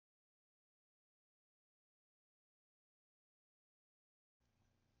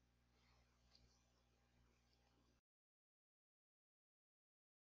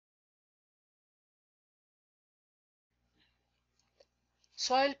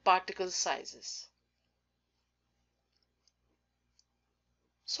Soil particle sizes.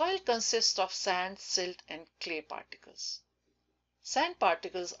 Soil consists of sand, silt, and clay particles. Sand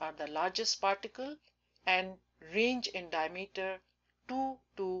particles are the largest particle and range in diameter 2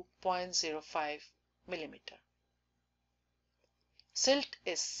 to 0.05 millimeter. Silt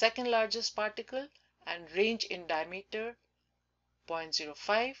is second largest particle and range in diameter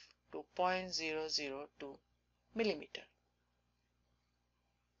 0.05 to 0.002 millimeter.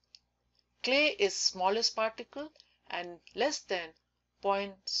 Clay is smallest particle and less than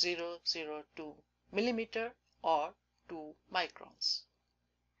 0.002 millimeter or 2 microns.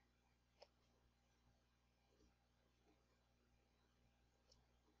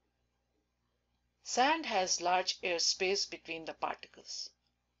 Sand has large air space between the particles.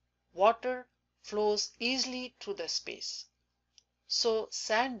 Water flows easily through the space, so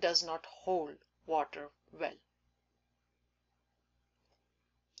sand does not hold water well.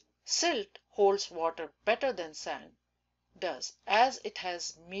 Silt holds water better than sand does as it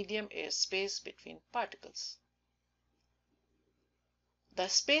has medium air space between particles. The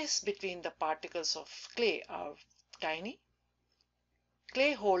space between the particles of clay are tiny.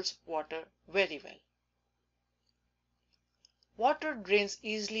 Clay holds water very well. Water drains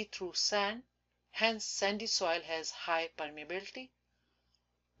easily through sand, hence sandy soil has high permeability.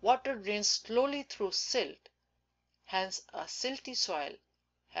 Water drains slowly through silt, hence a silty soil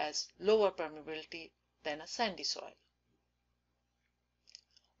has lower permeability than a sandy soil.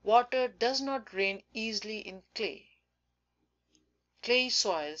 Water does not drain easily in clay. Clay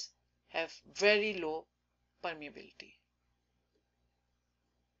soils have very low permeability.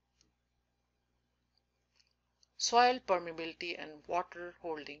 Soil permeability and water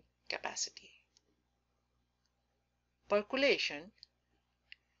holding capacity. Percolation.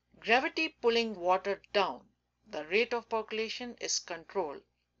 Gravity pulling water down. The rate of percolation is controlled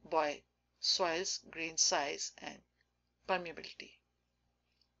by soil's grain size and permeability.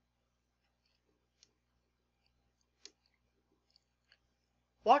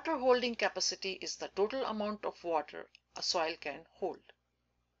 Water holding capacity is the total amount of water a soil can hold.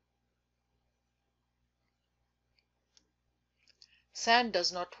 Sand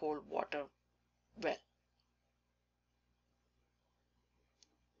does not hold water well.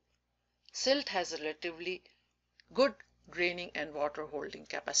 Silt has a relatively good draining and water holding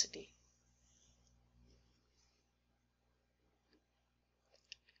capacity.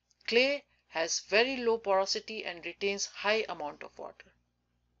 Clay has very low porosity and retains high amount of water.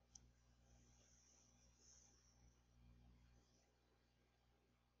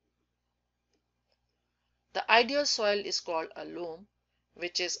 The ideal soil is called a loam,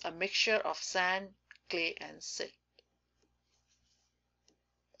 which is a mixture of sand, clay, and silt.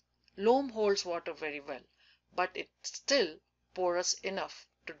 Loam holds water very well, but it's still porous enough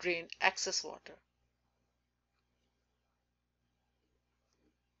to drain excess water.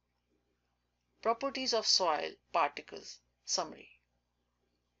 Properties of soil particles summary.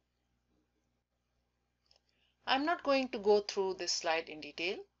 I'm not going to go through this slide in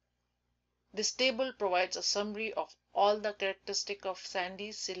detail. This table provides a summary of all the characteristics of sandy,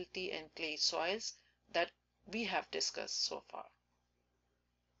 silty, and clay soils that we have discussed so far.